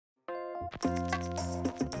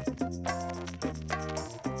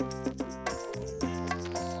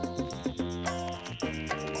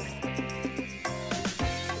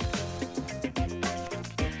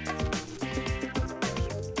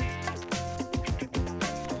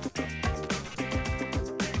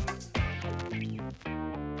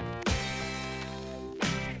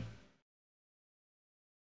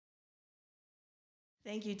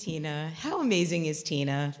Thank you, Tina. How amazing is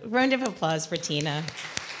Tina? A round of applause for Tina.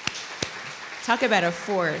 Talk about a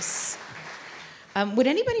force. Would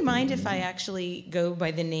anybody mind if I actually go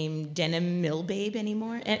by the name Denim Mill Babe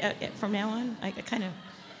anymore from now on? I kind of...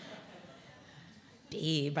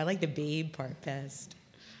 Babe. I like the babe part best.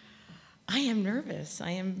 I am nervous.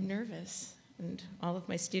 And all of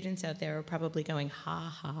my students out there are probably going,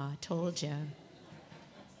 ha ha, told ya.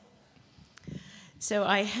 So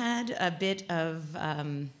I had a bit of, I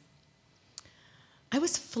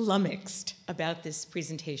was flummoxed about this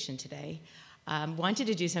presentation today. Wanted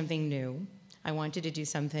to do something new. I wanted to do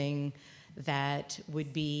something that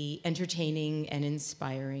would be entertaining and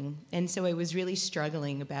inspiring. And so I was really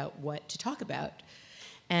struggling about what to talk about.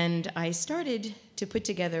 And I started to put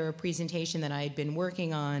together a presentation that I had been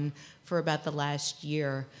working on for about the last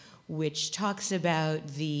year, which talks about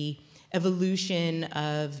the evolution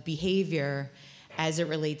of behavior as it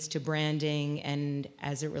relates to branding and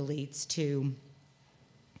as it relates to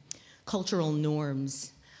cultural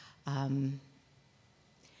norms.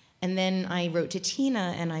 And then I wrote to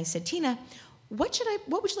Tina and I said, Tina, what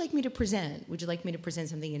would you like me to present? Would you like me to present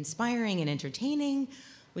something inspiring and entertaining?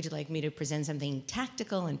 Would you like me to present something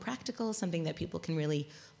tactical and practical, something that people can really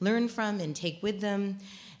learn from and take with them?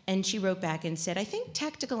 And she wrote back and said, I think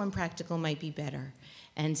tactical and practical might be better.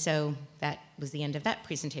 And so that was the end of that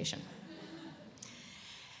presentation.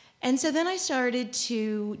 And so then I started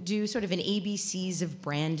to do sort of an ABCs of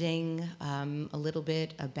branding, a little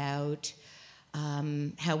bit about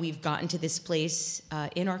how we've gotten to this place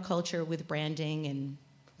in our culture with branding and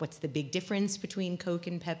what's the big difference between Coke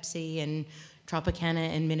and Pepsi and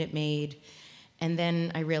Tropicana and Minute Maid. And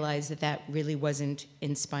then I realized that that really wasn't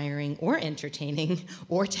inspiring or entertaining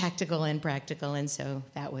or tactical and practical, and so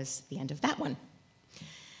that was the end of that one.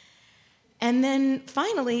 And then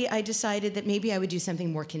finally, I decided that maybe I would do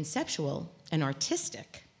something more conceptual and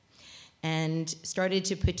artistic, and started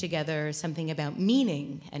to put together something about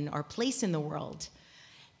meaning and our place in the world.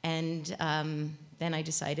 And then I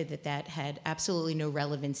decided that that had absolutely no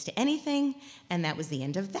relevance to anything, and that was the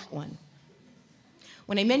end of that one.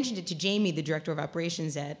 When I mentioned it to Jamie, the director of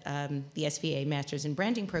operations at the SVA Masters in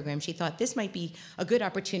Branding program, she thought this might be a good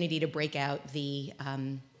opportunity to break out the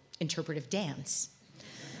interpretive dance.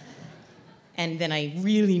 And then I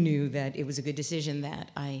really knew that it was a good decision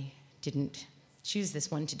that I didn't choose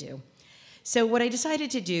this one to do. So what I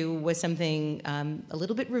decided to do was something a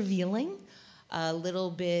little bit revealing, a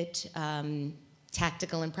little bit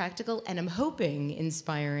tactical and practical, and I'm hoping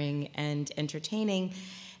inspiring and entertaining.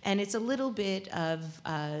 And it's a little bit of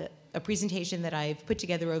a presentation that I've put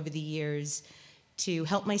together over the years to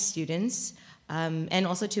help my students and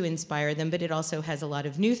also to inspire them, but it also has a lot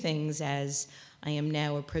of new things as I am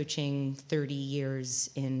now approaching 30 years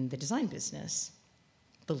in the design business,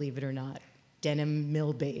 believe it or not, denim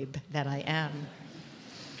mill babe that I am.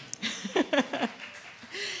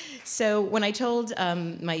 So when I told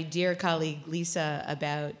my dear colleague Lisa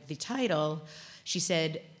about the title, she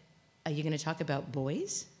said, are you going to talk about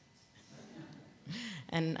boys?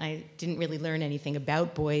 And I didn't really learn anything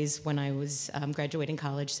about boys when I was graduating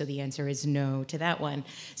college, so the answer is no to that one.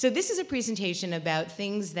 So this is a presentation about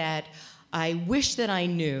things that I wish that I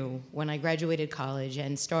knew when I graduated college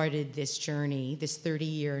and started this journey, this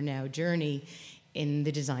 30-year now journey in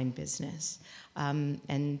the design business.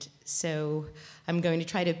 And so I'm going to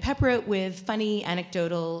try to pepper it with funny,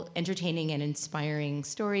 anecdotal, entertaining, and inspiring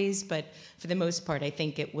stories, but for the most part, I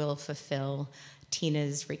think it will fulfill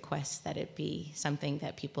Tina's request that it be something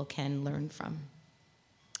that people can learn from.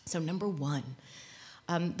 So number one,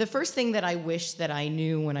 the first thing that I wish that I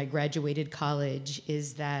knew when I graduated college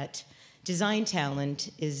is that design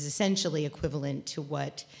talent is essentially equivalent to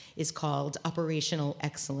what is called operational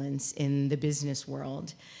excellence in the business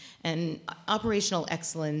world. And operational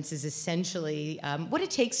excellence is essentially what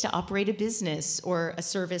it takes to operate a business or a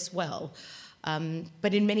service well.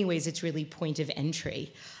 But in many ways, it's really point of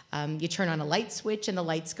entry. You turn on a light switch and the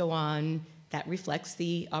lights go on. That reflects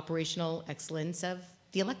the operational excellence of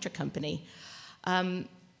the electric company.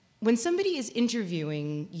 When somebody is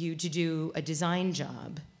interviewing you to do a design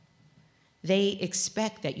job, they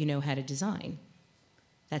expect that you know how to design.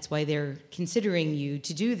 That's why they're considering you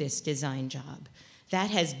to do this design job. That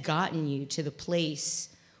has gotten you to the place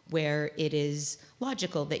where it is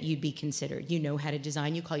logical that you'd be considered. You know how to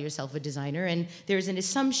design, you call yourself a designer, and there's an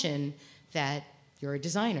assumption that you're a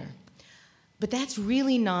designer. But that's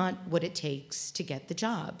really not what it takes to get the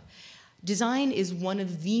job. Design is one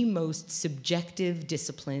of the most subjective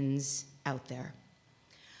disciplines out there.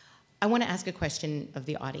 I want to ask a question of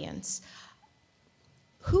the audience.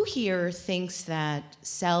 Who here thinks that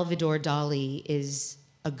Salvador Dali is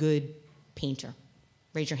a good painter?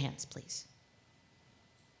 Raise your hands, please.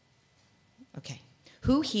 Okay.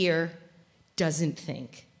 Who here doesn't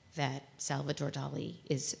think that Salvador Dali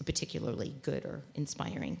is a particularly good or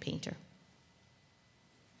inspiring painter?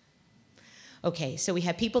 Okay, so we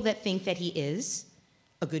have people that think that he is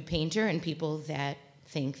a good painter and people that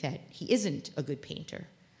think that he isn't a good painter.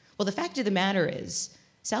 Well, the fact of the matter is,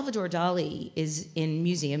 Salvador Dali is in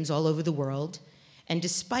museums all over the world, and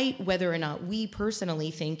despite whether or not we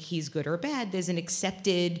personally think he's good or bad, there's an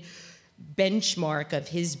accepted benchmark of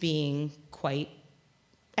his being quite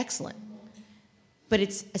excellent. But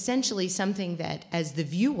it's essentially something that, as the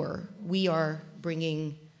viewer, we are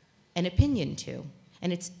bringing an opinion to.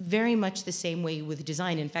 And it's very much the same way with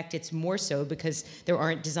design. In fact, it's more so because there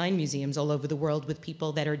aren't design museums all over the world with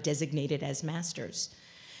people that are designated as masters.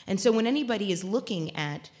 And so when anybody is looking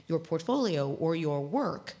at your portfolio or your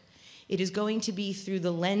work, it is going to be through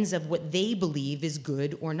the lens of what they believe is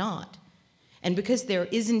good or not. And because there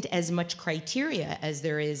isn't as much criteria as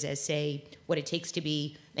there is as, say, what it takes to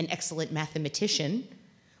be an excellent mathematician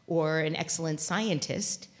or an excellent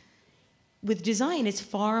scientist, with design, it's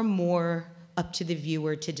far more up to the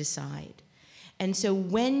viewer to decide. And so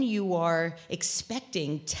when you are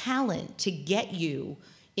expecting talent to get you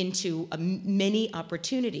into many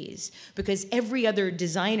opportunities, because every other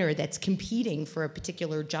designer that's competing for a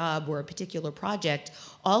particular job or a particular project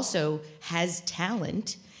also has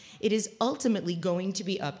talent, it is ultimately going to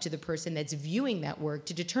be up to the person that's viewing that work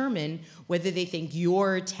to determine whether they think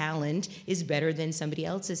your talent is better than somebody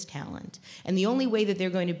else's talent. And the only way that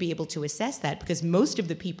they're going to be able to assess that, because most of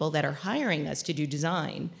the people that are hiring us to do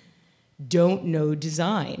design don't know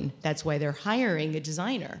design. That's why they're hiring a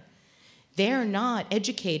designer. They're not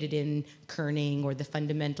educated in kerning or the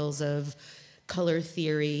fundamentals of color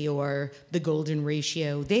theory or the golden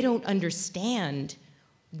ratio. They don't understand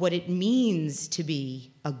what it means to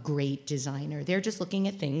be a great designer. They're just looking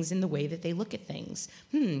at things in the way that they look at things.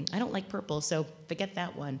 I don't like purple, so forget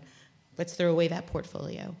that one. Let's throw away that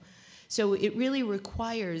portfolio. So it really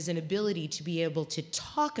requires an ability to be able to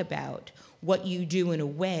talk about what you do in a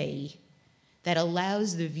way that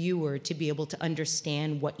allows the viewer to be able to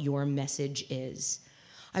understand what your message is.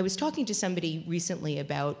 I was talking to somebody recently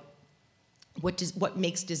about what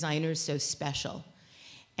makes designers so special.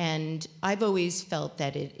 And I've always felt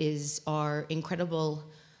that it is our incredible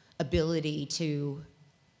ability to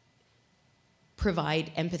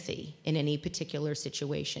provide empathy in any particular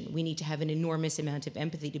situation. We need to have an enormous amount of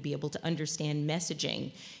empathy to be able to understand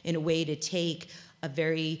messaging in a way to take a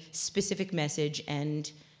very specific message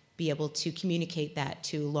and be able to communicate that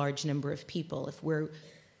to a large number of people. If we're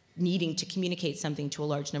needing to communicate something to a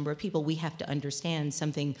large number of people, we have to understand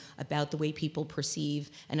something about the way people perceive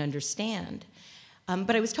and understand.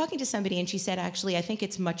 But I was talking to somebody and she said, actually, I think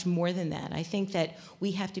it's much more than that. I think that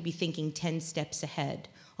we have to be thinking 10 steps ahead,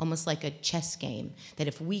 almost like a chess game, that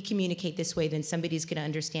if we communicate this way, then somebody's going to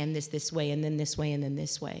understand this way, and then this way, and then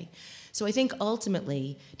this way. So I think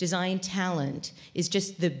ultimately, design talent is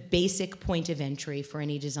just the basic point of entry for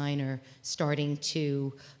any designer starting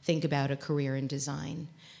to think about a career in design.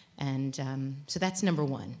 And so that's number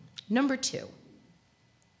one. Number two,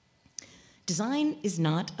 design is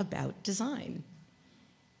not about design.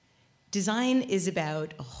 Design is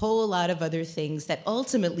about a whole lot of other things that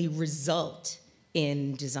ultimately result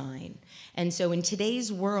in design. And so in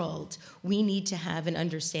today's world, we need to have an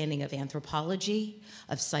understanding of anthropology,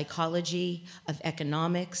 of psychology, of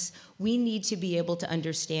economics. We need to be able to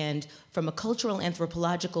understand from a cultural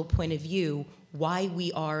anthropological point of view why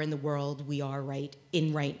we are in the world we are right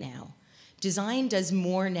now. Design does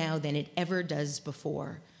more now than it ever does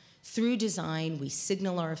before. Through design, we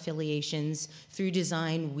signal our affiliations. Through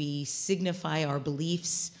design, we signify our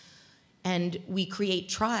beliefs. And we create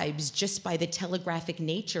tribes just by the telegraphic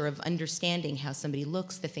nature of understanding how somebody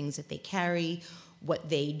looks, the things that they carry, what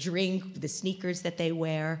they drink, the sneakers that they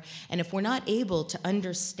wear. And if we're not able to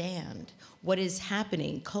understand what is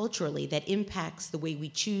happening culturally that impacts the way we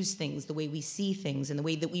choose things, the way we see things, and the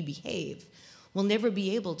way that we behave, we'll never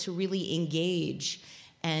be able to really engage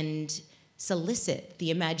and solicit the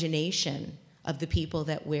imagination of the people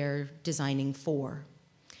that we're designing for.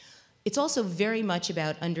 It's also very much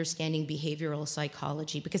about understanding behavioral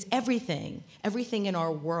psychology, because everything in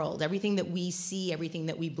our world, everything that we see, everything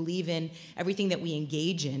that we believe in, everything that we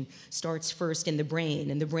engage in starts first in the brain.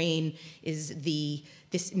 And the brain is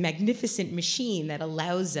this magnificent machine that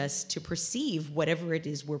allows us to perceive whatever it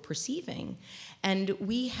is we're perceiving. And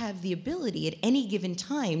we have the ability at any given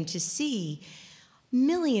time to see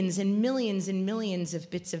millions and millions and millions of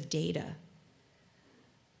bits of data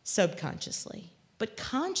subconsciously. But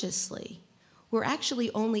consciously, we're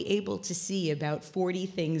actually only able to see about 40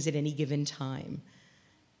 things at any given time,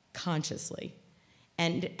 consciously.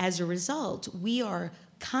 And as a result, we are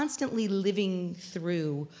constantly living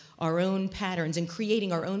through our own patterns and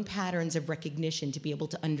creating our own patterns of recognition to be able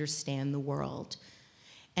to understand the world.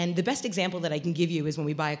 And the best example that I can give you is when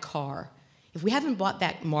we buy a car. If we haven't bought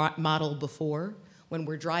that model before, when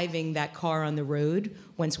we're driving that car on the road,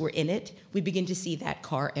 once we're in it, we begin to see that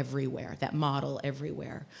car everywhere, that model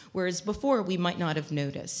everywhere. Whereas before, we might not have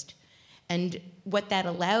noticed. And what that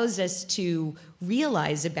allows us to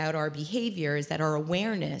realize about our behavior is that our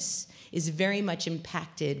awareness is very much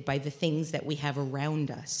impacted by the things that we have around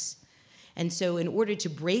us. And so in order to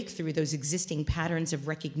break through those existing patterns of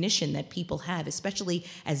recognition that people have, especially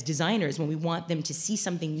as designers, when we want them to see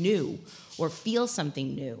something new or feel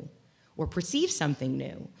something new, or perceive something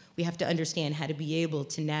new, we have to understand how to be able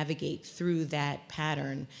to navigate through that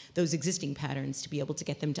pattern, those existing patterns, to be able to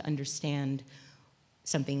get them to understand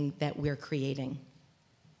something that we're creating.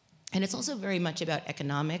 And it's also very much about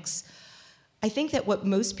economics. I think that what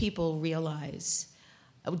most people don't realize,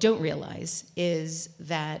 is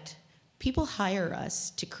that people hire us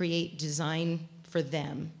to create design for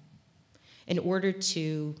them in order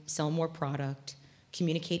to sell more product,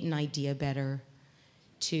 communicate an idea better,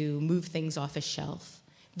 to move things off a shelf.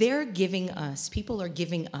 People are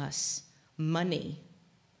giving us money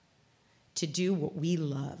to do what we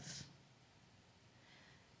love.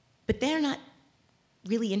 But they're not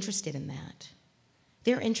really interested in that.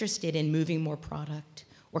 They're interested in moving more product,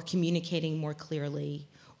 or communicating more clearly,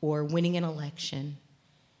 or winning an election.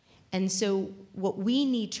 And so what we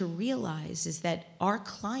need to realize is that our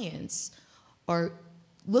clients are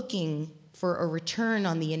looking for a return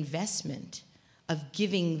on the investment of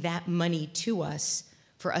giving that money to us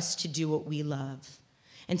for us to do what we love.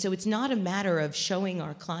 And so it's not a matter of showing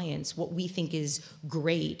our clients what we think is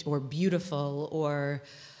great or beautiful or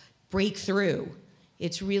breakthrough.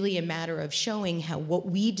 It's really a matter of showing how what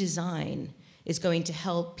we design is going to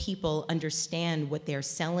help people understand what they're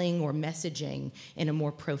selling or messaging in a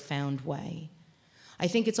more profound way. I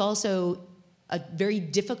think it's also a very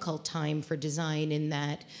difficult time for design, in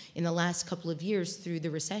that in the last couple of years through the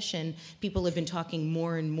recession, people have been talking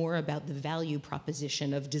more and more about the value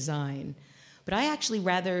proposition of design. But I actually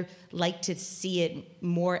rather like to see it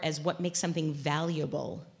more as what makes something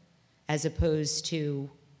valuable, as opposed to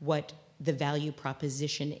what the value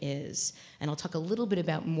proposition is. And I'll talk a little bit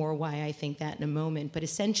about more why I think that in a moment. But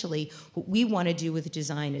essentially, what we want to do with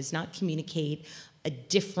design is not communicate a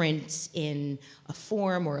difference in a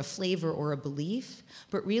form or a flavor or a belief,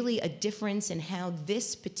 but really a difference in how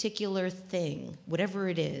this particular thing, whatever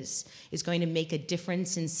it is going to make a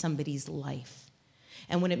difference in somebody's life.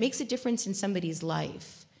 And when it makes a difference in somebody's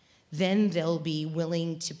life, then they'll be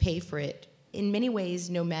willing to pay for it in many ways,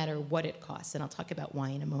 no matter what it costs. And I'll talk about why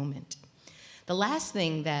in a moment. The last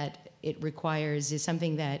thing that it requires is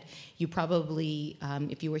something that you probably,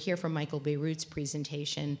 if you were here for Michael Beirut's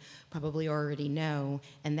presentation, probably already know,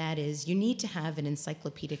 and that is you need to have an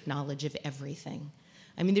encyclopedic knowledge of everything.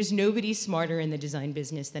 I mean, there's nobody smarter in the design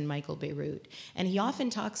business than Michael Beirut. And he often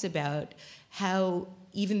talks about how,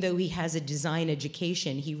 even though he has a design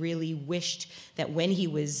education, he really wished that when he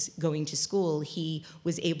was going to school, he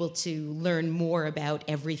was able to learn more about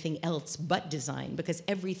everything else but design, because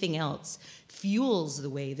everything else fuels the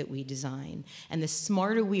way that we design. And the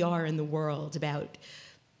smarter we are in the world about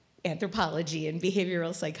anthropology and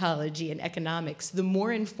behavioral psychology and economics, the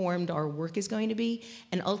more informed our work is going to be,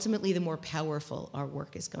 and ultimately the more powerful our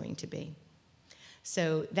work is going to be.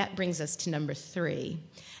 So that brings us to number 3.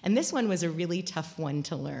 And this one was a really tough one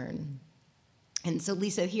to learn. And so,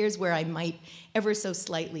 Lisa, here's where I might ever so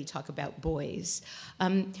slightly talk about boys.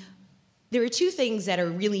 There are 2 things that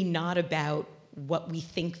are really not about what we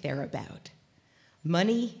think they're about: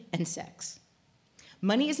 money and sex.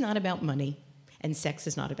 Money is not about money, and sex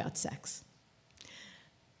is not about sex.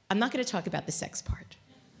 I'm not going to talk about the sex part,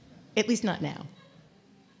 at least not now.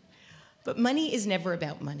 But money is never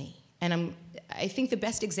about money. And I think the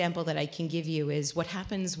best example that I can give you is what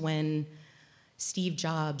happens when Steve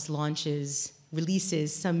Jobs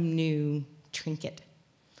releases some new trinket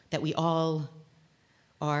that we all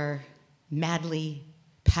are madly,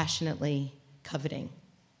 passionately coveting.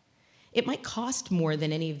 It might cost more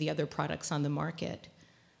than any of the other products on the market,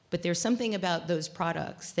 but there's something about those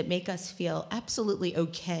products that make us feel absolutely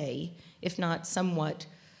okay, if not somewhat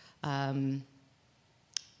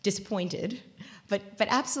disappointed, but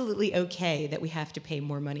absolutely okay that we have to pay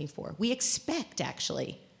more money for. We expect,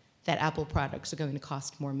 actually, that Apple products are going to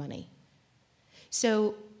cost more money.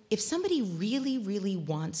 So if somebody really, really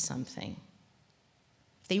wants something,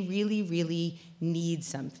 if they really, really need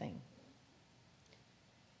something,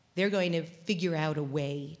 they're going to figure out a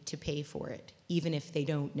way to pay for it, even if they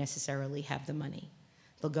don't necessarily have the money.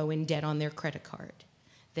 They'll go in debt on their credit card.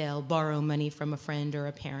 They'll borrow money from a friend or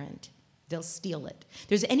a parent. They'll steal it.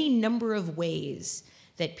 There's any number of ways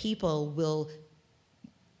that people will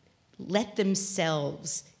let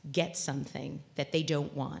themselves get something that they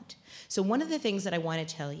don't want. So one of the things that I want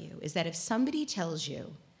to tell you is that if somebody tells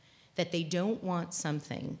you that they don't want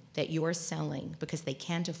something that you're selling because they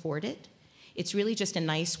can't afford it, it's really just a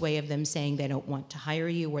nice way of them saying they don't want to hire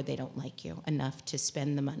you or they don't like you enough to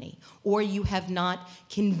spend the money. Or you have not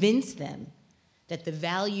convinced them that the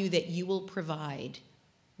value that you will provide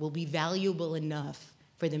will be valuable enough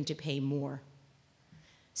for them to pay more.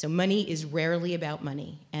 So money is rarely about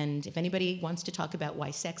money. And if anybody wants to talk about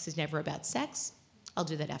why sex is never about sex, I'll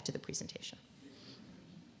do that after the presentation.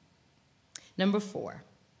 Number 4,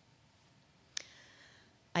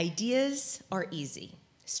 ideas are easy.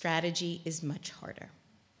 Strategy is much harder.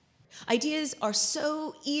 Ideas are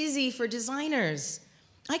so easy for designers.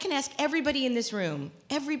 I can ask everybody in this room,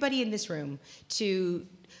 to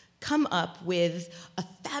come up with a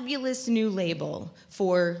fabulous new label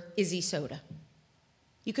for Izzy Soda.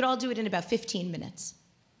 You could all do it in about 15 minutes.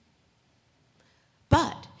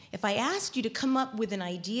 But if I asked you to come up with an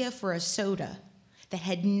idea for a soda that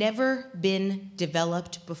had never been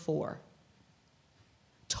developed before,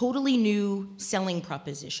 totally new selling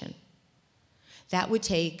proposition, that would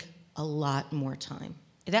take a lot more time.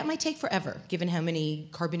 That might take forever, given how many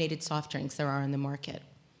carbonated soft drinks there are on the market.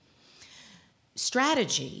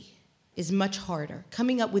 Strategy is much harder.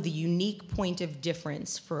 Coming up with a unique point of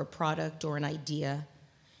difference for a product or an idea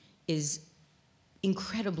is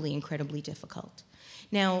incredibly, incredibly difficult.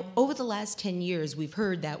 Now, over the last 10 years, we've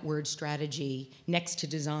heard that word strategy next to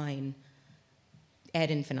design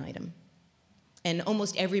ad infinitum. And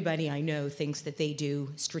almost everybody I know thinks that they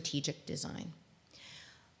do strategic design.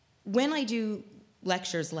 When I do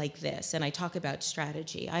lectures like this and I talk about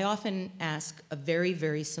strategy, I often ask a very,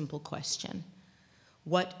 very simple question.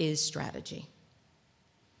 What is strategy?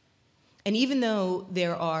 And even though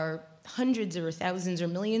there are hundreds or thousands or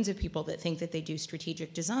millions of people that think that they do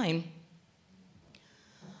strategic design,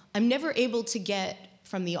 I'm never able to get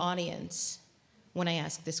from the audience, when I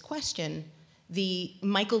ask this question, the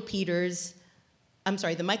Michael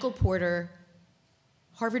Porter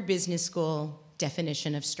Harvard Business School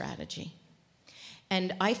definition of strategy.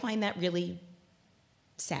 And I find that really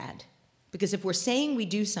sad, because if we're saying we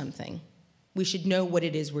do something, we should know what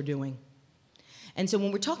it is we're doing. And so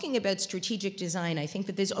when we're talking about strategic design, I think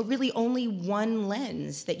that there's really only one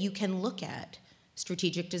lens that you can look at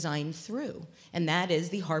strategic design through, and that is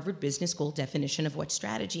the Harvard Business School definition of what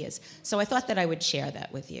strategy is. So I thought that I would share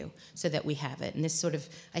that with you so that we have it. And this sort of,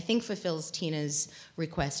 I think, fulfills Tina's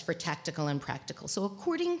request for tactical and practical. So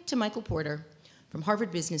according to Michael Porter from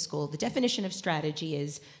Harvard Business School, the definition of strategy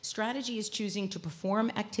is choosing to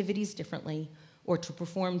perform activities differently or to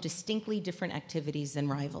perform distinctly different activities than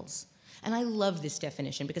rivals. And I love this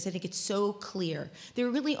definition because I think it's so clear. There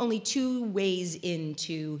are really only two ways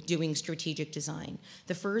into doing strategic design.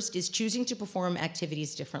 The first is choosing to perform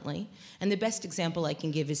activities differently. And the best example I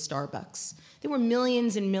can give is Starbucks. There were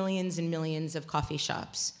millions and millions and millions of coffee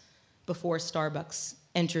shops before Starbucks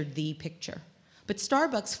entered the picture. But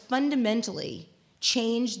Starbucks fundamentally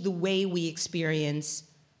changed the way we experience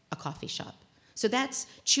a coffee shop. So that's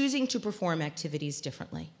choosing to perform activities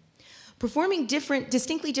differently. Performing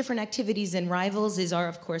distinctly different activities than rivals is,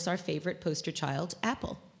 of course, our favorite poster child,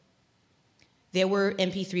 Apple. There were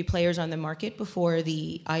MP3 players on the market before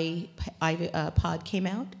the iPod came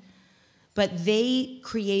out, but they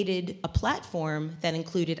created a platform that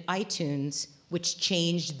included iTunes, which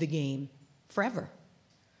changed the game forever.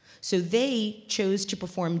 So they chose to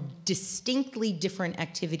perform distinctly different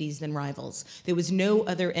activities than rivals. There was no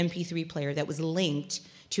other MP3 player that was linked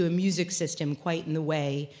to a music system quite in the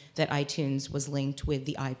way that iTunes was linked with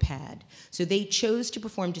the iPad. So they chose to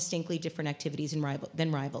perform distinctly different activities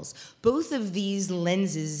than rivals. Both of these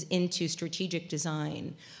lenses into strategic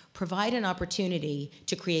design provide an opportunity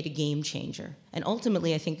to create a game changer. And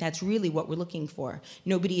ultimately, I think that's really what we're looking for.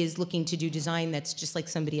 Nobody is looking to do design that's just like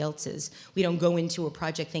somebody else's. We don't go into a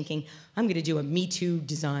project thinking, I'm going to do a Me Too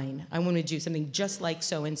design. I want to do something just like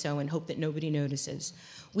so-and-so and hope that nobody notices.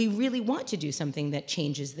 We really want to do something that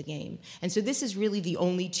changes the game. And so this is really the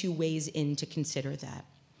only two ways in to consider that.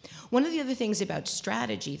 One of the other things about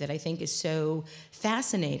strategy that I think is so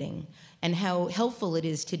fascinating and how helpful it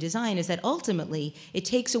is to design is that ultimately it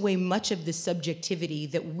takes away much of the subjectivity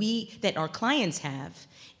that our clients have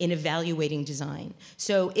in evaluating design.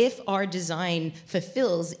 So if our design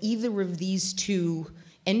fulfills either of these two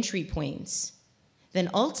entry points, then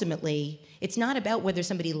ultimately it's not about whether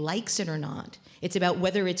somebody likes it or not. It's about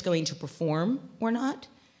whether it's going to perform or not,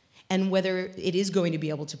 and whether it is going to be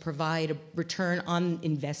able to provide a return on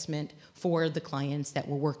investment for the clients that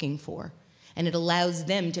we're working for. And it allows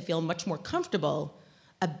them to feel much more comfortable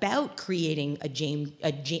about creating a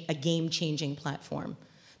game-changing platform.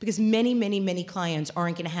 Because many, many, many clients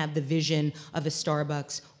aren't going to have the vision of a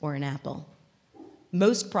Starbucks or an Apple.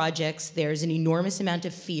 Most projects, there's an enormous amount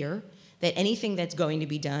of fear that anything that's going to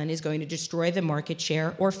be done is going to destroy the market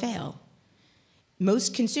share or fail.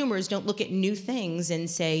 Most consumers don't look at new things and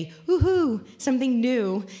say, woohoo, something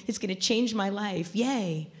new, it's going to change my life,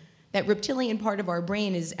 yay. That reptilian part of our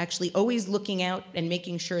brain is actually always looking out and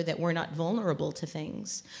making sure that we're not vulnerable to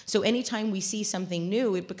things. So anytime we see something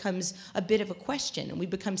new, it becomes a bit of a question, and we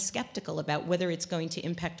become skeptical about whether it's going to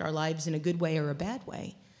impact our lives in a good way or a bad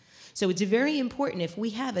way. So it's very important, if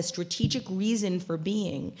we have a strategic reason for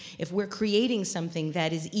being, if we're creating something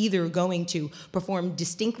that is either going to perform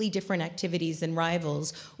distinctly different activities than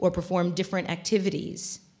rivals or perform different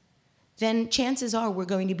activities, then chances are we're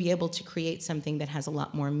going to be able to create something that has a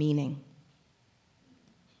lot more meaning.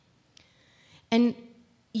 And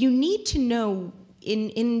you need to know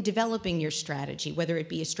in developing your strategy, whether it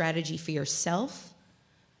be a strategy for yourself,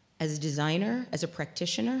 as a designer, as a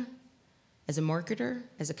practitioner, as a marketer,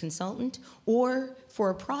 as a consultant, or for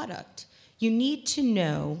a product, you need to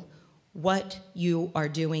know what you are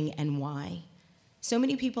doing and why. So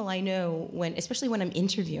many people I know, especially when I'm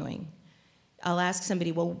interviewing, I'll ask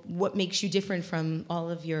somebody, well, what makes you different from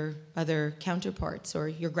all of your other counterparts or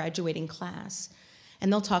your graduating class?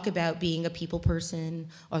 And they'll talk about being a people person,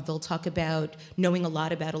 or they'll talk about knowing a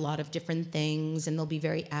lot of different things, and they'll be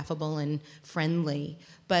very affable and friendly.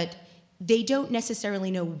 But they don't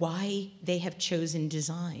necessarily know why they have chosen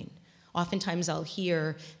design. Oftentimes I'll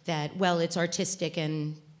hear that, well, it's artistic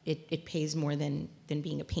and it pays more than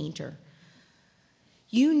being a painter.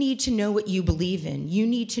 You need to know what you believe in. You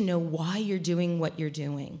need to know why you're doing what you're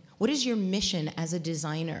doing. What is your mission as a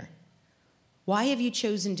designer? Why have you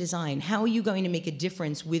chosen design? How are you going to make a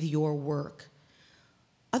difference with your work?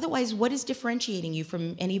 Otherwise, what is differentiating you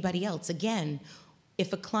from anybody else? Again,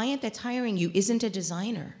 if a client that's hiring you isn't a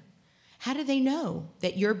designer, how do they know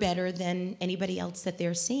that you're better than anybody else that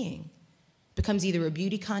they're seeing? It becomes either a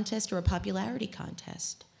beauty contest or a popularity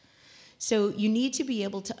contest. So you need to be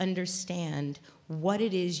able to understand what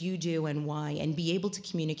it is you do and why, and be able to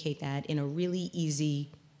communicate that in a really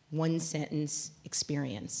easy one-sentence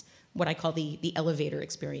experience, what I call the elevator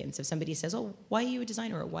experience. If somebody says, oh, why are you a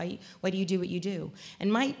designer? Or why do you do what you do?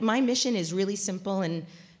 And my mission is really simple, and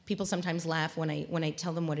people sometimes laugh when I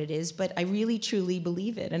tell them what it is, but I really truly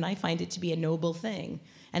believe it, and I find it to be a noble thing.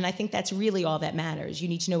 And I think that's really all that matters. You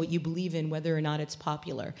need to know what you believe in, whether or not it's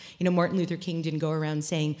popular. You know, Martin Luther King didn't go around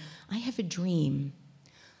saying, I have a dream.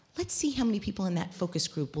 Let's see how many people in that focus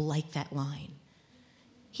group will like that line.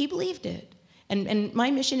 He believed it. And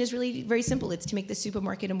my mission is really very simple. It's to make the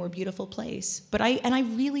supermarket a more beautiful place. But I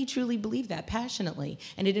really, truly believe that passionately.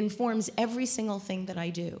 And it informs every single thing that I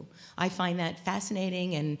do. I find that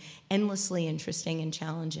fascinating and endlessly interesting and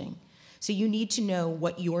challenging. So you need to know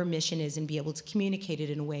what your mission is and be able to communicate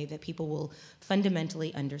it in a way that people will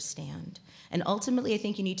fundamentally understand. And ultimately, I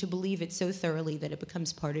think you need to believe it so thoroughly that it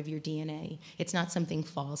becomes part of your DNA. It's not something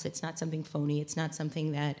false. It's not something phony. It's not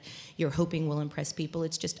something that you're hoping will impress people.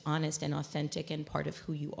 It's just honest and authentic and part of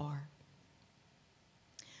who you are.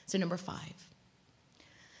 So number 5.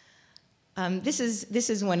 This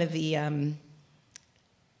is one of the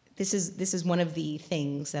one of the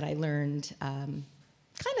things that I learned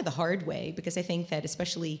kind of the hard way, because I think that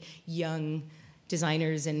especially young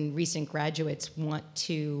designers and recent graduates want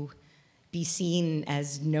to be seen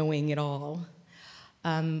as knowing it all.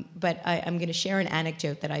 But I'm going to share an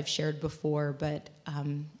anecdote that I've shared before, but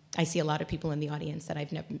I see a lot of people in the audience that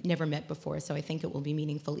I've never met before, so I think it will be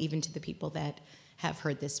meaningful even to the people that have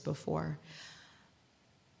heard this before.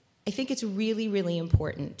 I think it's really, really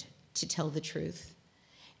important to tell the truth.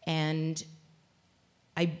 And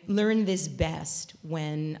I learned this best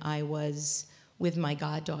when I was with my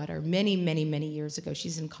goddaughter many, many, many years ago.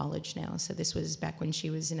 She's in college now, so this was back when she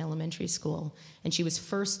was in elementary school. And she was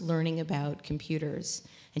first learning about computers.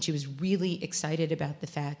 And she was really excited about the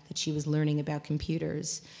fact that she was learning about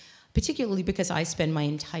computers, particularly because I spend my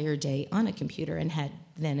entire day on a computer and had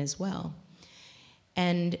then as well.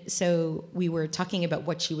 And so we were talking about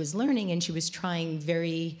what she was learning, and she was trying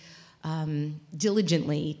very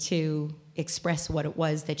diligently to express what it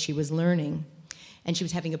was that she was learning. And she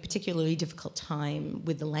was having a particularly difficult time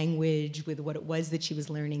with the language, with what it was that she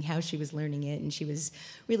was learning, how she was learning it, and she was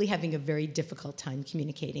really having a very difficult time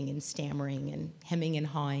communicating and stammering and hemming and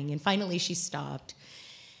hawing. And finally she stopped,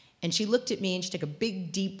 and she looked at me and she took a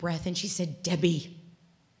big deep breath and she said, "Debbie,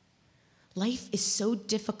 life is so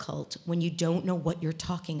difficult when you don't know what you're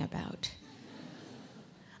talking about."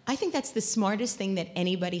 I think that's the smartest thing that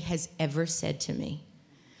anybody has ever said to me.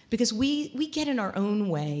 Because we get in our own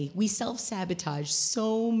way. We self-sabotage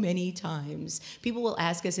so many times. People will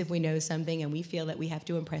ask us if we know something, and we feel that we have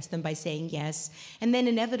to impress them by saying yes. And then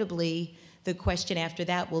inevitably, the question after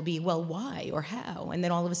that will be, well, why or how? And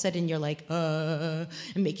then all of a sudden you're like, and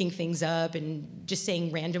making things up and just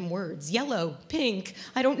saying random words. Yellow, pink,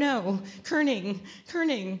 I don't know, kerning.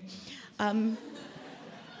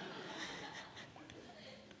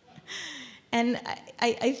 And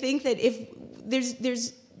I think that if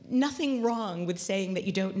there's nothing wrong with saying that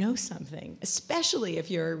you don't know something, especially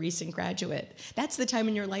if you're a recent graduate. That's the time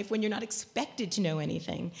in your life when you're not expected to know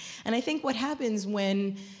anything. And I think what happens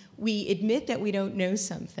when we admit that we don't know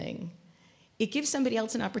something, it gives somebody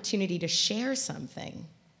else an opportunity to share something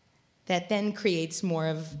that then creates more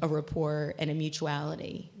of a rapport and a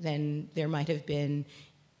mutuality than there might have been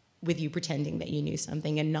with you pretending that you knew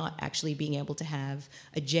something and not actually being able to have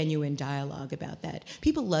a genuine dialogue about that.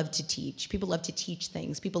 People love to teach. People love to teach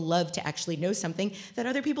things. People love to actually know something that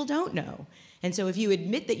other people don't know. And so if you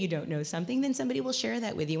admit that you don't know something, then somebody will share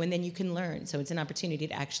that with you, and then you can learn. So it's an opportunity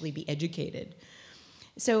to actually be educated.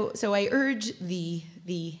 So I urge the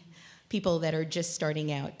people that are just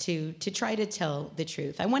starting out to try to tell the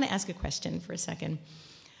truth. I want to ask a question for a second.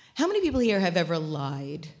 How many people here have ever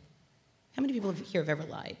lied? How many people here have ever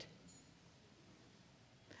lied?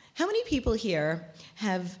 How many people here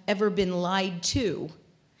have ever been lied to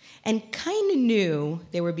and kind of knew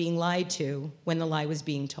they were being lied to when the lie was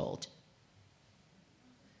being told?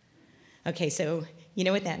 Okay, so you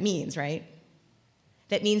know what that means, right?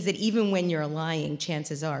 That means that even when you're lying,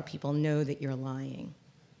 chances are people know that you're lying.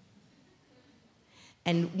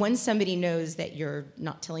 And once somebody knows that you're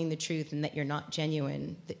not telling the truth and that you're not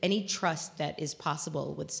genuine, any trust that is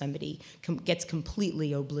possible with somebody gets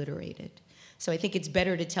completely obliterated. So I think it's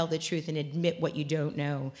better to tell the truth and admit what you don't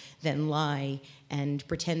know than lie and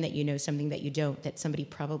pretend that you know something that you don't, that somebody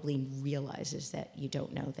probably realizes that you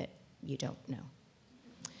don't know that you don't know.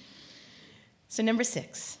 So number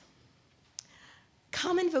 6,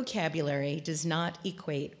 common vocabulary does not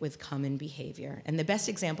equate with common behavior. And the best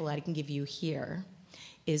example I can give you here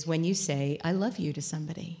is when you say, "I love you" to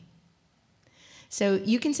somebody. So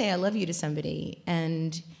you can say, "I love you" to somebody,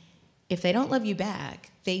 and if they don't love you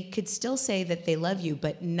back, they could still say that they love you,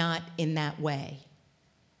 but not in that way.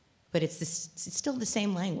 But it's still the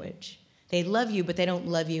same language. They love you, but they don't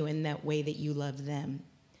love you in that way that you love them.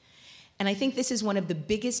 And I think this is one of the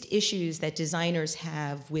biggest issues that designers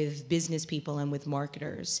have with business people and with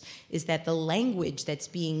marketers, is that the language that's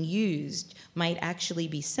being used might actually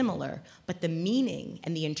be similar, but the meaning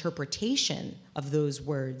and the interpretation of those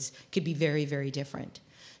words could be very, very different.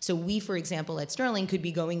 So we, for example, at Sterling could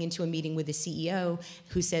be going into a meeting with a CEO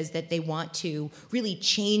who says that they want to really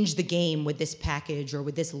change the game with this package or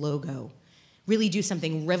with this logo. Really do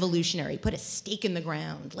something revolutionary, put a stake in the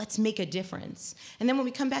ground, let's make a difference. And then when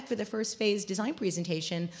we come back for the first phase design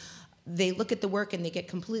presentation, they look at the work and they get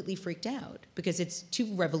completely freaked out because it's too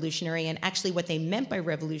revolutionary, and actually what they meant by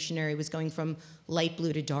revolutionary was going from light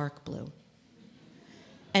blue to dark blue.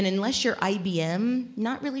 And unless you're IBM,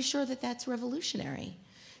 not really sure that that's revolutionary.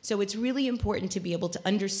 So it's really important to be able to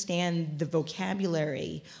understand the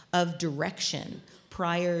vocabulary of direction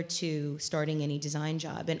prior to starting any design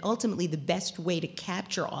job. And ultimately, the best way to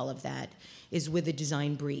capture all of that is with a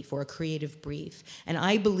design brief or a creative brief. And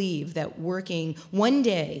I believe that working one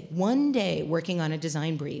day working on a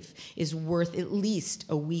design brief is worth at least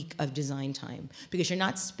a week of design time, because you're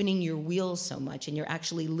not spinning your wheels so much and you're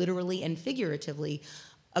actually literally and figuratively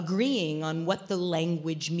agreeing on what the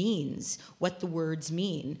language means, what the words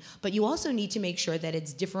mean. But you also need to make sure that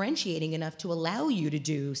it's differentiating enough to allow you to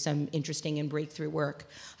do some interesting and breakthrough work.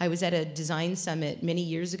 I was at a design summit many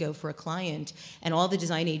years ago for a client, and all the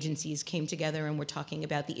design agencies came together and were talking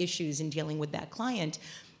about the issues in dealing with that client.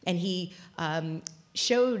 And he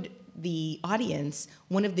showed the audience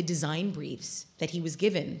one of the design briefs that he was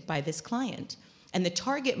given by this client. And the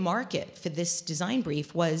target market for this design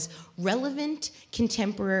brief was relevant,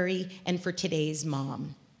 contemporary, and for today's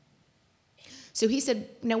mom. So he said,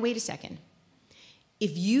 now wait a second.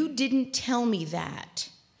 If you didn't tell me that,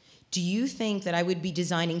 do you think that I would be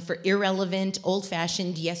designing for irrelevant,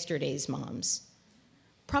 old-fashioned, yesterday's moms?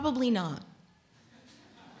 Probably not.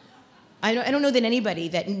 I don't know that anybody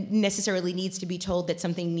that necessarily needs to be told that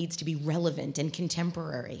something needs to be relevant and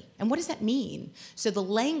contemporary. And what does that mean? So the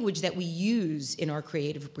language that we use in our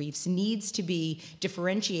creative briefs needs to be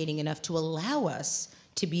differentiating enough to allow us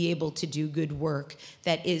to be able to do good work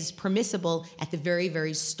that is permissible at the very,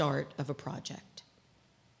 very start of a project.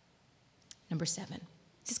 Number 7.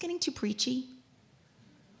 Is this getting too preachy?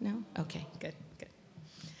 No? Okay, good, good.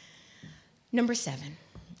 Number 7,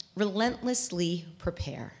 relentlessly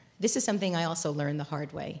prepare. This is something I also learned the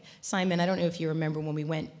hard way. Simon, I don't know if you remember when we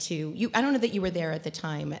went to, I don't know that you were there at the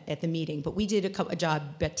time at the meeting, but we did a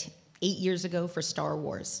job 8 years ago for Star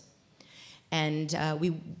Wars. And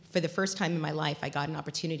for the first time in my life, I got an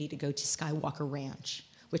opportunity to go to Skywalker Ranch,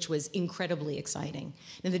 which was incredibly exciting.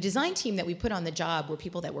 Now, the design team that we put on the job were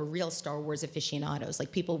people that were real Star Wars aficionados,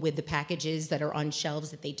 like people with the packages that are on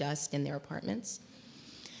shelves that they dust in their apartments.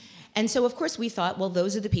 And so, of course, we thought, well,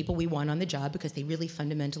 those are the people we want on the job because they really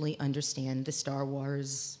fundamentally understand the Star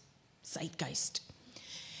Wars zeitgeist.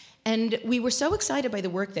 And we were so excited by the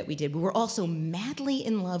work that we did. We were also madly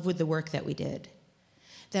in love with the work that we did,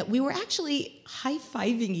 that we were actually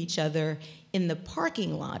high-fiving each other in the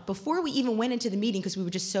parking lot before we even went into the meeting because we were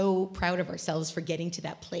just so proud of ourselves for getting to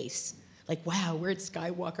that place. Like, wow, we're at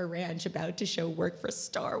Skywalker Ranch about to show work for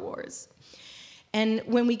Star Wars. And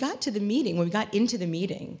when we got to the meeting, when we got into the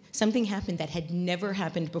meeting, something happened that had never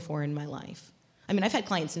happened before in my life. I mean, I've had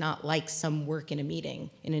clients not like some work in a meeting,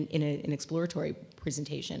 in an exploratory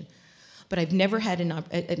presentation, but I've never had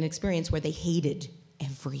an experience where they hated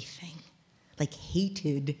everything, like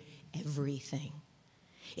hated everything.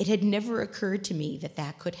 It had never occurred to me that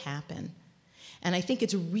that could happen. And I think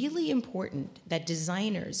it's really important that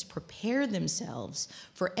designers prepare themselves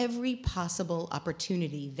for every possible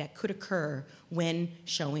opportunity that could occur when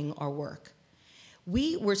showing our work.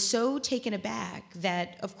 We were so taken aback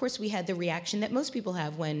that, of course, we had the reaction that most people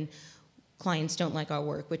have when clients don't like our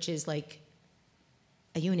work, which is like,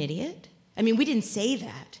 are you an idiot? I mean, we didn't say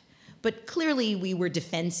that, but clearly we were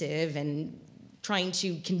defensive and trying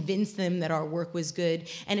to convince them that our work was good.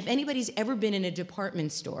 And if anybody's ever been in a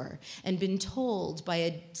department store and been told by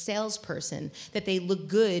a salesperson that they look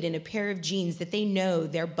good in a pair of jeans that they know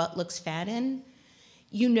their butt looks fat in,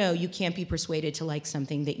 you know you can't be persuaded to like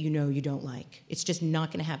something that you know you don't like. It's just not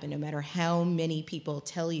going to happen, no matter how many people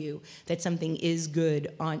tell you that something is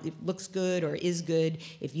good, it looks good or is good.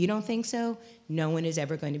 If you don't think so, no one is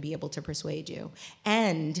ever going to be able to persuade you.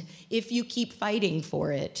 And if you keep fighting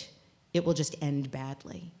for it, it will just end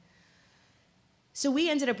badly. So we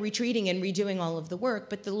ended up retreating and redoing all of the work,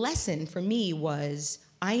 but the lesson for me was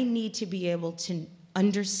I need to be able to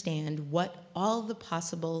understand what all the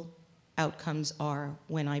possible outcomes are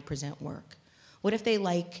when I present work. What if they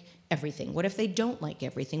like everything? What if they don't like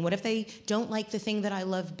everything? What if they don't like the thing that I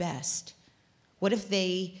love best? What if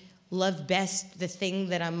they love best the thing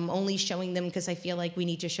that I'm only showing them because I feel like we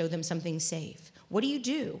need to show them something safe? What do you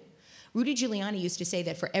do? Rudy Giuliani used to say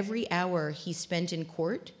that for every hour he spent in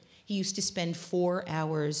court, he used to spend 4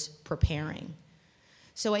 hours preparing.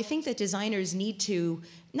 So I think that designers need to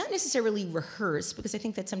not necessarily rehearse, because I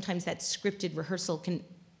think that sometimes that scripted rehearsal can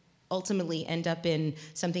ultimately end up in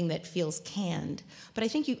something that feels canned. But I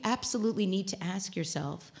think you absolutely need to ask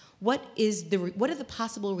yourself, what are the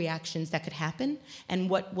possible reactions that could happen, and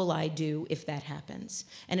what will I do if that happens?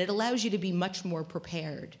 And it allows you to be much more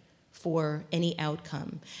prepared for any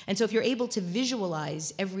outcome. And so if you're able to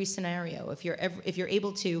visualize every scenario, if you're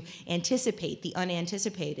able to anticipate the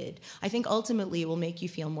unanticipated, I think ultimately it will make you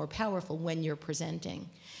feel more powerful when you're presenting.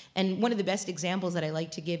 And one of the best examples that I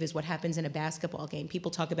like to give is what happens in a basketball game. People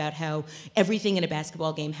talk about how everything in a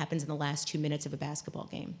basketball game happens in the last 2 minutes of a basketball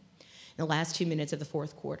game, in the last 2 minutes of the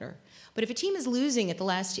fourth quarter. But if a team is losing in the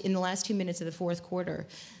last 2 minutes of the fourth quarter,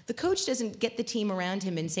 the coach doesn't get the team around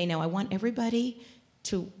him and say, now I want everybody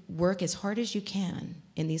to work as hard as you can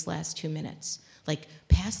in these last 2 minutes. Like,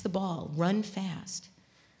 pass the ball, run fast.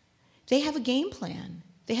 They have a game plan.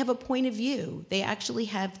 They have a point of view. They actually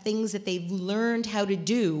have things that they've learned how to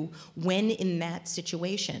do when in that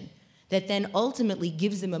situation that then ultimately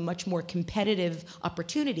gives them a much more competitive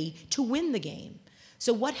opportunity to win the game.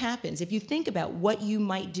 So what happens? If you think about what you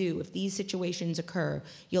might do if these situations occur,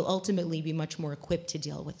 you'll ultimately be much more equipped to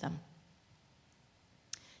deal with them.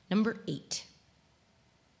 Number 8.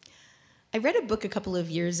 I read a book a couple of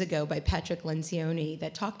years ago by Patrick Lencioni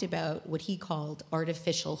that talked about what he called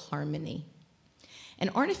artificial harmony. And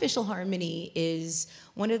artificial harmony is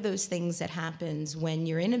one of those things that happens when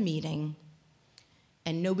you're in a meeting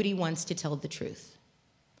and nobody wants to tell the truth.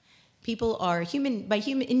 People are in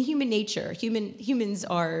human nature, humans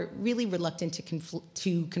are really reluctant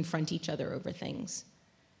to confront each other over things.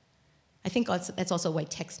 I think that's also why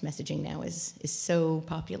text messaging now is so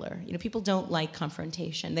popular. You know, people don't like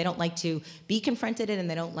confrontation. They don't like to be confronted and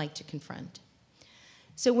they don't like to confront.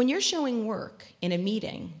 So when you're showing work in a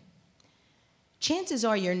meeting, chances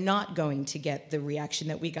are you're not going to get the reaction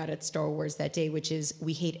that we got at Star Wars that day, which is,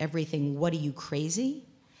 we hate everything, what are you, crazy?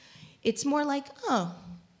 It's more like, oh,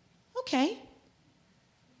 okay,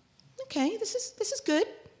 this is good,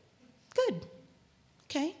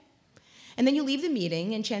 okay. And then you leave the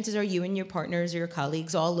meeting, and chances are you and your partners or your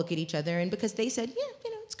colleagues all look at each other, and because they said, yeah,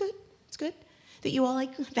 it's good, that you all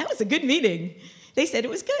like, that was a good meeting. They said it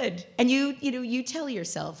was good. And you tell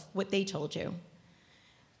yourself what they told you.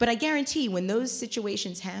 But I guarantee when those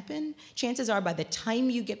situations happen, chances are by the time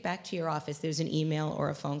you get back to your office, there's an email or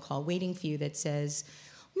a phone call waiting for you that says,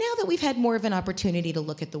 now that we've had more of an opportunity to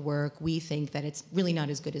look at the work, we think that it's really not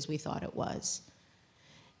as good as we thought it was.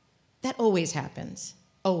 That always happens,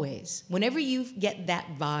 always. Whenever you get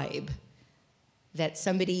that vibe that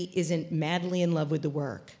somebody isn't madly in love with the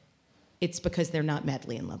work, it's because they're not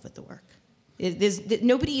madly in love with the work.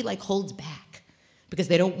 Nobody holds back because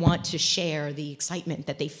they don't want to share the excitement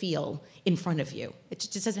that they feel in front of you. It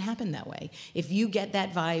just doesn't happen that way. If you get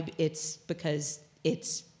that vibe, it's because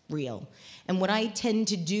it's real. And what I tend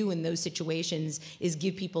to do in those situations is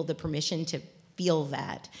give people the permission to feel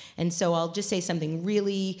that. And so I'll just say something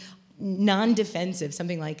really non-defensive,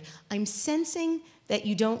 something like, I'm sensing that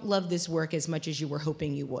you don't love this work as much as you were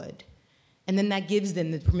hoping you would. And then that gives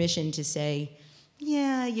them the permission to say,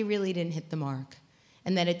 yeah, you really didn't hit the mark.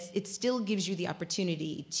 And that it still gives you the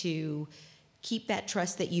opportunity to keep that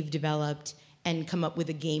trust that you've developed and come up with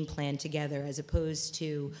a game plan together, as opposed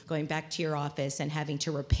to going back to your office and having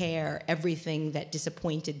to repair everything that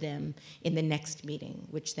disappointed them in the next meeting,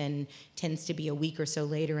 which then tends to be a week or so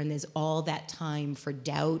later, and there's all that time for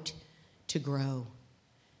doubt to grow.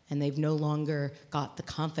 And they've no longer got the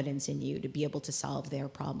confidence in you to be able to solve their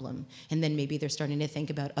problem. And then maybe they're starting to think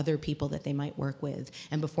about other people that they might work with,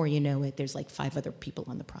 and before you know it, there's 5 other people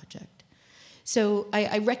on the project. So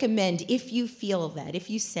I recommend, if you feel that, if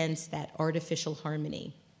you sense that artificial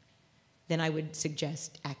harmony, then I would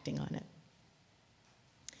suggest acting on it.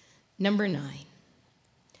 Number 9,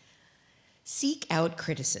 seek out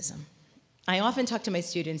criticism. I often talk to my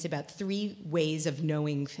students about 3 ways of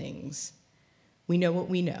knowing things. We know what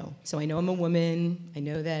we know. So I know I'm a woman. I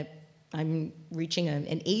know that I'm reaching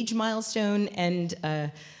an age milestone and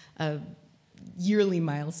a yearly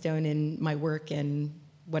milestone in my work and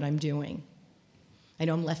what I'm doing. I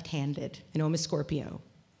know I'm left-handed. I know I'm a Scorpio.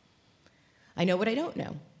 I know what I don't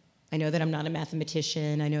know. I know that I'm not a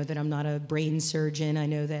mathematician. I know that I'm not a brain surgeon. I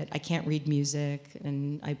know that I can't read music,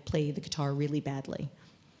 and I play the guitar really badly.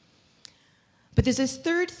 But there's this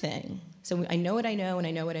 3rd thing. So I know what I know, and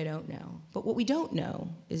I know what I don't know. But what we don't know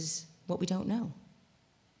is what we don't know.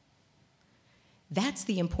 That's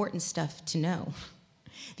the important stuff to know.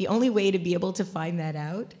 The only way to be able to find that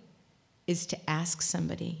out is to ask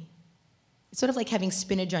somebody. It's sort of like having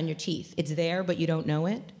spinach on your teeth. It's there, but you don't know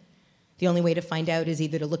it. The only way to find out is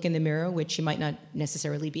either to look in the mirror, which you might not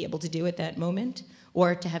necessarily be able to do at that moment,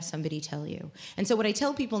 or to have somebody tell you. And so what I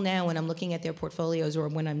tell people now when I'm looking at their portfolios, or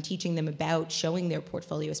when I'm teaching them about showing their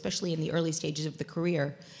portfolio, especially in the early stages of the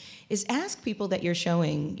career, is ask people that you're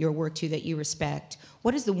showing your work to that you respect,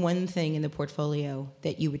 what is the one thing in the portfolio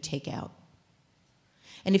that you would take out?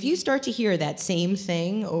 And if you start to hear that same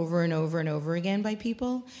thing over and over and over again by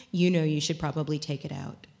people, you know you should probably take it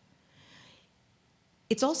out.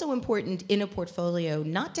 It's also important in a portfolio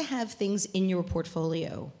not to have things in your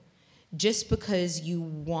portfolio just because you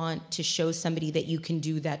want to show somebody that you can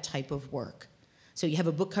do that type of work. So you have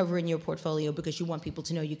a book cover in your portfolio because you want people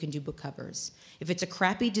to know you can do book covers. If it's a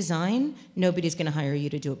crappy design, nobody's going to hire you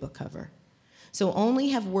to do a book cover. So only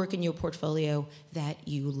have work in your portfolio that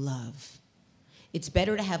you love. It's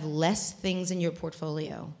better to have less things in your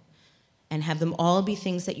portfolio and have them all be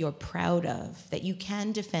things that you're proud of, that you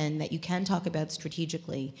can defend, that you can talk about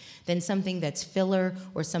strategically, than something that's filler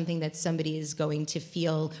or something that somebody is going to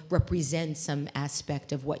feel represents some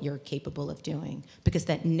aspect of what you're capable of doing, because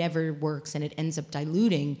that never works and it ends up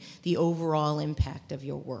diluting the overall impact of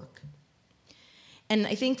your work. And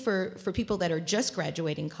I think for people that are just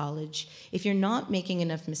graduating college, if you're not making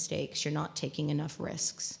enough mistakes, you're not taking enough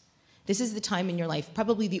risks. This is the time in your life,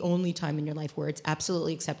 probably the only time in your life, where it's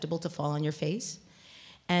absolutely acceptable to fall on your face.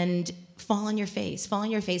 And fall on your face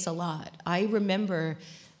a lot. I remember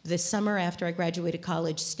the summer after I graduated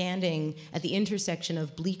college standing at the intersection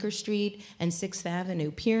of Bleecker Street and 6th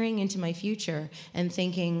Avenue, peering into my future and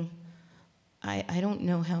thinking, I don't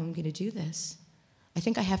know how I'm gonna do this. I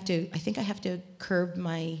think I have to curb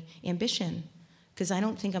my ambition, because I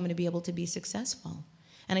don't think I'm gonna be able to be successful.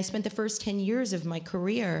 And I spent the first 10 years of my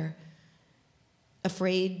career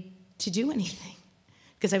afraid to do anything,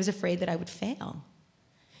 because I was afraid that I would fail.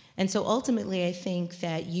 And so ultimately, I think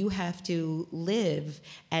that you have to live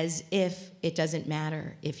as if it doesn't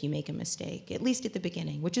matter if you make a mistake, at least at the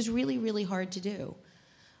beginning, which is really, really hard to do.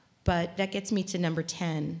 But that gets me to number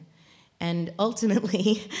 10. And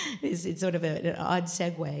ultimately, it's sort of an odd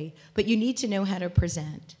segue, but you need to know how to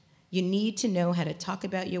present. You need to know how to talk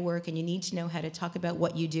about your work, and you need to know how to talk about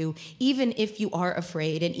what you do, even if you are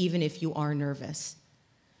afraid and even if you are nervous.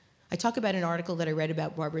 I talk about an article that I read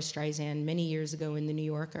about Barbra Streisand many years ago in The New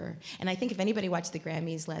Yorker, and I think if anybody watched the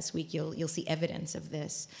Grammys last week, you'll see evidence of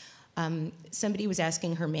this. Somebody was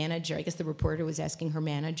asking her manager, I guess the reporter was asking her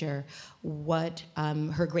manager what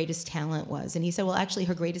her greatest talent was, and he said, well, actually,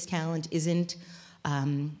 her greatest talent isn't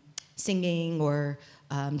singing or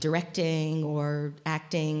directing or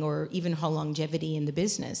acting or even her longevity in the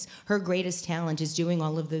business. Her greatest talent is doing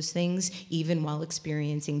all of those things even while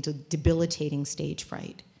experiencing debilitating stage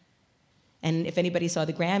fright. And if anybody saw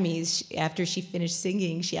the Grammys, after she finished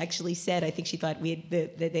singing, she actually said, I think she thought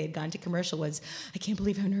that they had gone to commercial, was, I can't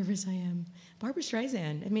believe how nervous I am. Barbra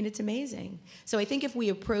Streisand, I mean, it's amazing. So I think if we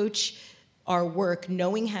approach our work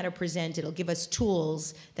knowing how to present, it'll give us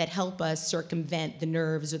tools that help us circumvent the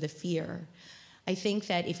nerves or the fear. I think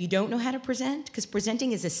that if you don't know how to present, because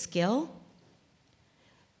presenting is a skill,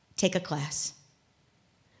 take a class.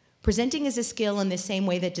 Presenting is a skill in the same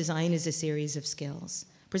way that design is a series of skills.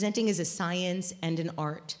 Presenting is a science and an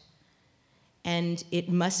art, and it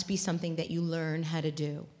must be something that you learn how to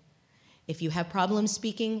do. If you have problems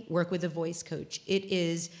speaking, work with a voice coach. It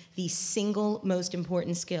is the single most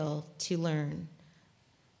important skill to learn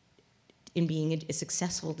in being a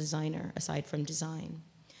successful designer, aside from design.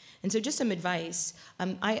 And so just some advice.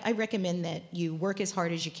 I recommend that you work as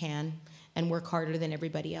hard as you can and work harder than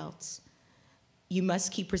everybody else. You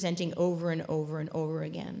must keep presenting over and over and over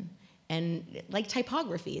again. And like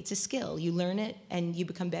typography, it's a skill. You learn it and you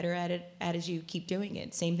become better at it as you keep doing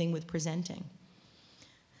it. Same thing with presenting.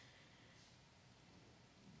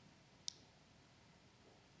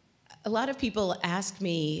 A lot of people ask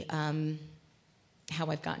me how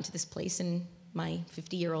I've gotten to this place in my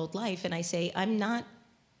 50-year-old life, and I say, I'm not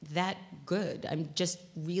that good. I'm just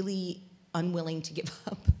really unwilling to give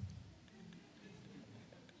up.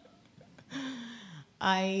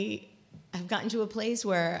 I've gotten to a place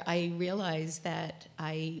where I realize that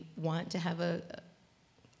I want to have a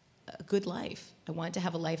good life. I want to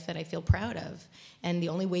have a life that I feel proud of. And the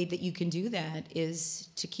only way that you can do that is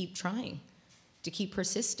to keep trying, to keep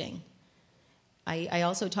persisting. I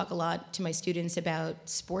also talk a lot to my students about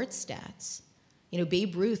sports stats. You know,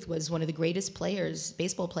 Babe Ruth was one of the greatest players,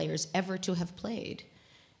 baseball players, ever to have played.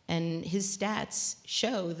 And his stats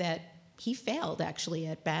show that he failed, actually,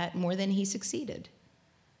 at bat more than he succeeded,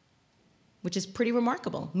 which is pretty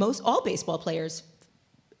remarkable. All baseball players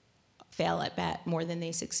fail at bat more than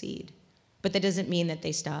they succeed. But that doesn't mean that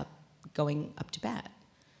they stop going up to bat.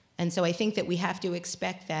 And so I think that we have to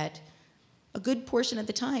expect that a good portion of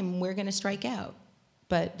the time we're going to strike out.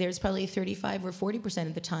 But there's probably 35 or 40%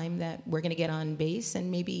 of the time that we're going to get on base,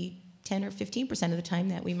 and maybe 10 or 15% of the time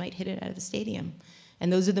that we might hit it out of the stadium.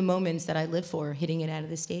 And those are the moments that I live for, hitting it out of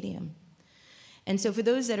the stadium. And so for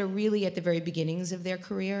those that are really at the very beginnings of their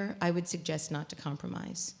career, I would suggest not to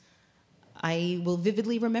compromise. I will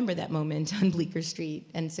vividly remember that moment on Bleecker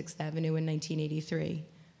Street and 6th Avenue in 1983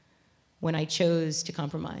 when I chose to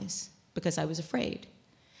compromise because I was afraid.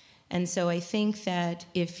 And so I think that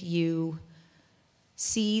if you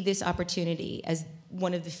see this opportunity as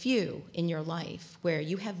one of the few in your life where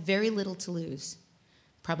you have very little to lose,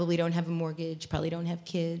 probably don't have a mortgage, probably don't have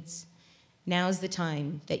kids, now's the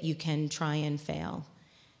time that you can try and fail.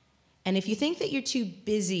 And if you think that you're too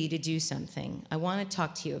busy to do something, I want to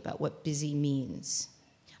talk to you about what busy means.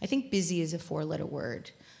 I think busy is a 4-letter word.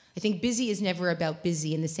 I think busy is never about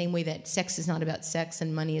busy in the same way that sex is not about sex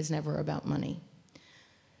and money is never about money.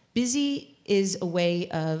 Busy is a way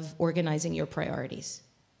of organizing your priorities.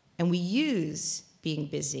 And we use being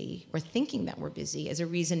busy or thinking that we're busy as a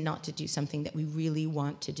reason not to do something that we really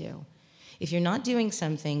want to do. If you're not doing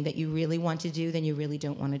something that you really want to do, then you really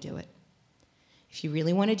don't want to do it. If you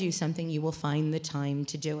really want to do something, you will find the time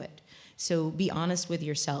to do it. So be honest with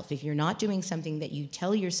yourself. If you're not doing something that you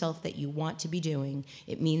tell yourself that you want to be doing,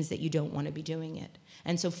 it means that you don't want to be doing it.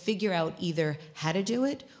 And so figure out either how to do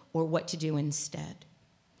it or what to do instead.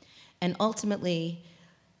 And ultimately,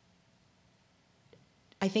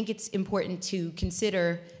 I think it's important to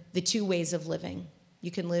consider the two ways of living.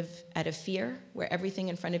 You can live out of fear, where everything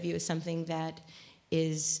in front of you is something that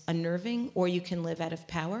is unnerving, or you can live out of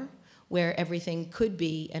power, where everything could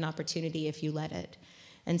be an opportunity if you let it.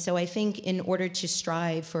 And so I think in order to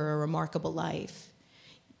strive for a remarkable life,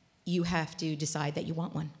 you have to decide that you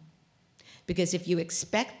want one. Because if you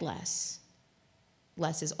expect less,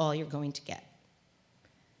 less is all you're going to get.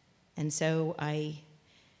 And so I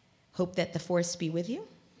hope that the force be with you.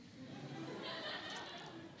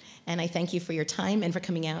 And I thank you for your time and for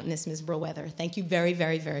coming out in this miserable weather. Thank you very,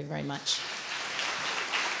 very, very, very much.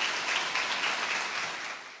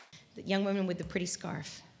 The young woman with the pretty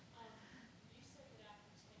scarf.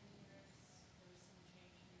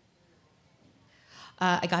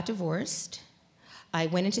 I got divorced. I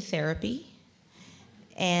went into therapy.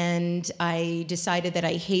 And I decided that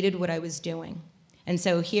I hated what I was doing. And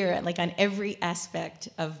so here, like on every aspect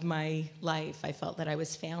of my life, I felt that I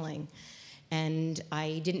was failing. And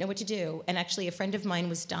I didn't know what to do. And actually, a friend of mine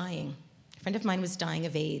was dying. A friend of mine was dying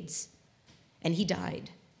of AIDS. And he died.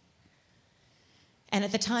 And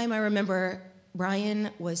at the time, I remember Brian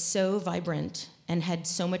was so vibrant and had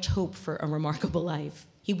so much hope for a remarkable life.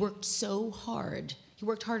 He worked so hard. He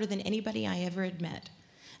worked harder than anybody I ever had met.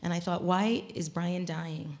 And I thought, why is Brian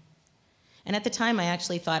dying? And at the time, I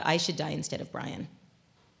actually thought I should die instead of Brian.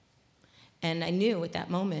 And I knew at that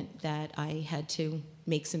moment that I had to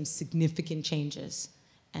make some significant changes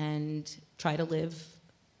and try to live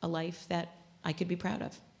a life that I could be proud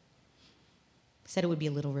of. Said it would be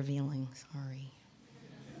a little revealing, sorry.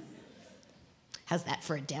 How's that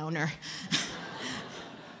for a downer?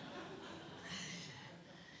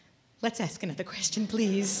 Let's ask another question,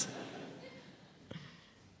 please.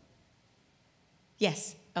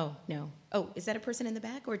 Yes. Oh, no. Oh, is that a person in the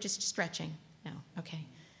back or just stretching? No. Okay.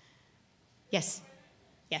 Yes.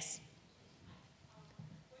 Yes.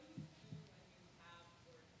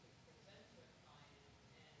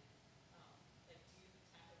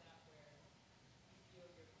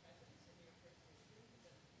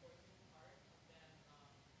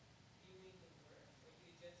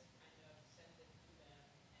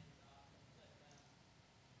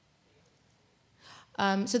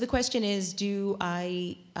 So the question is, do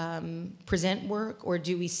I present work or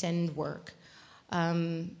do we send work?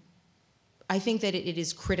 I think that it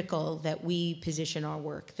is critical that we position our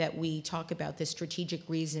work, that we talk about the strategic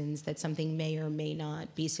reasons that something may or may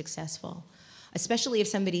not be successful. Especially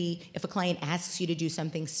if a client asks you to do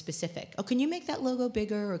something specific. Oh, can you make that logo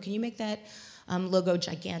bigger? Or can you make that logo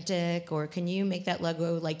gigantic? Or can you make that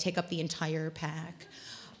logo like take up the entire pack?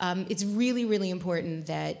 It's really, really important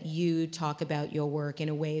that you talk about your work in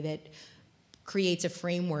a way that creates a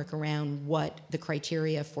framework around what the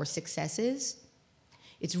criteria for success is.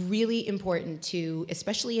 It's really important to,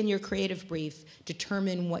 especially in your creative brief,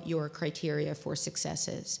 determine what your criteria for success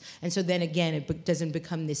is. And so then again, it doesn't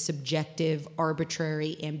become this subjective,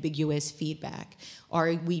 arbitrary, ambiguous feedback.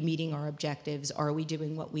 Are we meeting our objectives? Are we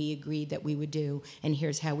doing what we agreed that we would do? And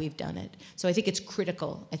here's how we've done it. So I think it's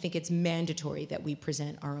critical. I think it's mandatory that we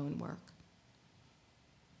present our own work.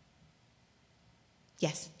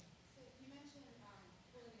 Yes?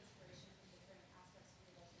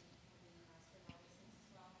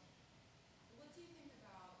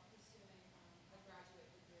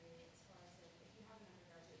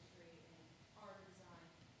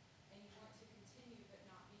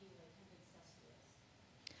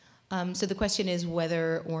 So the question is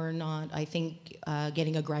whether or not I think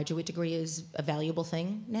getting a graduate degree is a valuable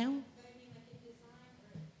thing now? But I mean, like in design,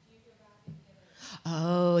 or do you go back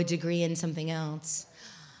and get a degree in something else.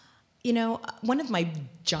 You know, one of my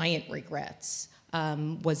giant regrets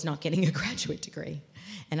was not getting a graduate degree.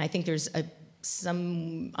 And I think there's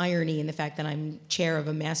some irony in the fact that I'm chair of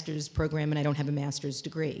a master's program and I don't have a master's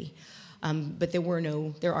degree. But there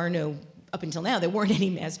are no, up until now, there weren't any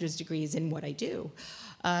master's degrees in what I do.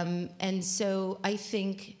 And so I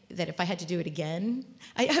think that if I had to do it again,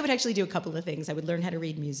 I would actually do a couple of things. I would learn how to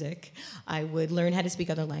read music, I would learn how to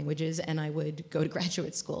speak other languages, and I would go to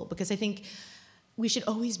graduate school. Because I think we should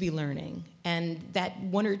always be learning. And that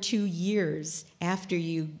 1 or 2 years after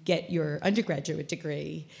you get your undergraduate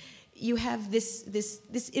degree, you have this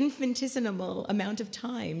infinitesimal amount of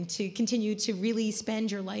time to continue to really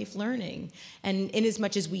spend your life learning. And in as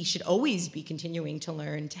much as we should always be continuing to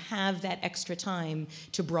learn, to have that extra time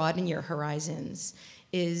to broaden your horizons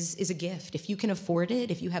is a gift. If you can afford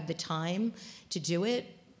it, if you have the time to do it,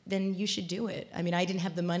 then you should do it. I mean, I didn't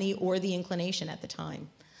have the money or the inclination at the time.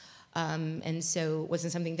 And so it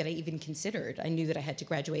wasn't something that I even considered. I knew that I had to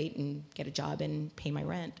graduate and get a job and pay my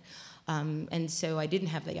rent. And so I didn't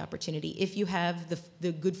have the opportunity. If you have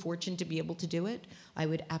the good fortune to be able to do it, I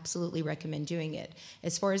would absolutely recommend doing it.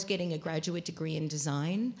 As far as getting a graduate degree in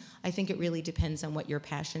design, I think it really depends on what your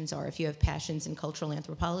passions are. If you have passions in cultural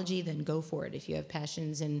anthropology, then go for it. If you have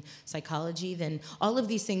passions in psychology, then all of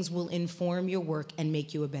these things will inform your work and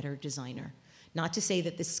make you a better designer. Not to say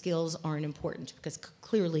that the skills aren't important, because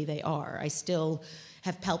clearly they are. I still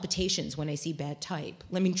have palpitations when I see bad type.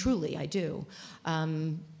 I mean, truly, I do.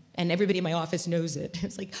 And everybody in my office knows it.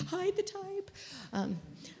 It's like, hide the type.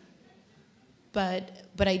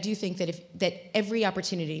 But I do think that every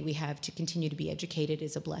opportunity we have to continue to be educated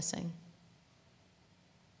is a blessing.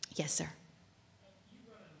 Yes, sir.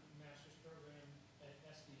 You run a master's program at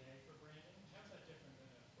SBA for branding. How's that different than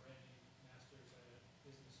a branding master's at a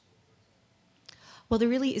business school, for example? Well, there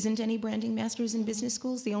really isn't any branding masters in business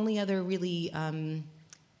schools. The only other really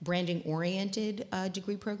branding-oriented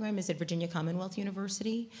degree program is at Virginia Commonwealth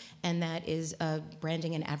University, and that is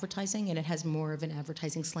branding and advertising, and it has more of an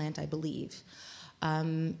advertising slant, I believe.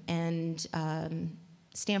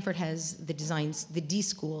 Stanford has the D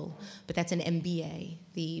School, but that's an MBA.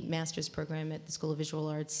 The master's program at the School of Visual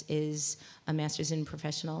Arts is a master's in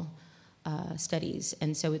professional studies,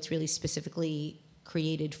 and so it's really specifically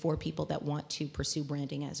created for people that want to pursue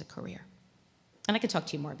branding as a career. And I can talk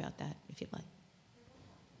to you more about that if you'd like.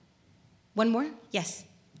 One more? Yes.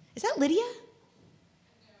 Is that Lydia?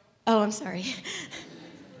 Oh, I'm sorry.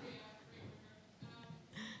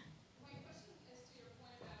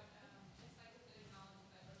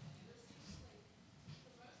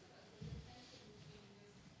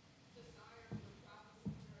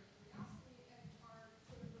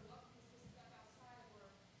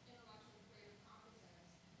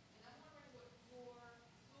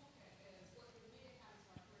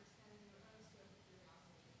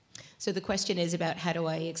 So the question is about how do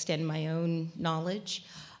I extend my own knowledge?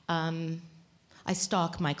 I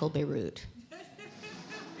stalk Michael Beirut.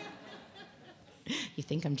 You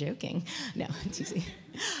think I'm joking? No, it's easy.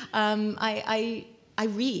 I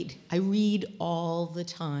read. I read all the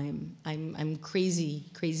time. I'm crazy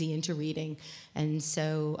into reading, and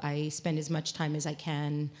so I spend as much time as I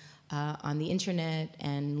can on the internet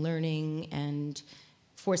and learning and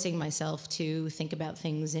forcing myself to think about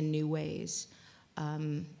things in new ways.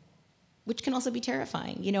 Which can also be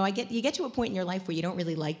terrifying. You know, you get to a point in your life where you don't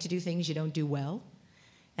really like to do things you don't do well,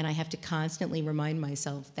 and I have to constantly remind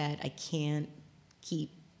myself that I can't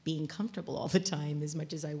keep being comfortable all the time as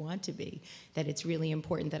much as I want to be, that it's really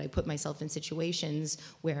important that I put myself in situations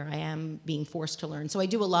where I am being forced to learn. So I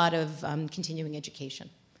do a lot of continuing education,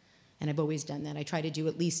 and I've always done that. I try to do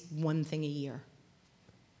at least one thing a year.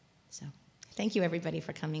 So thank you, everybody,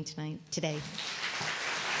 for coming today.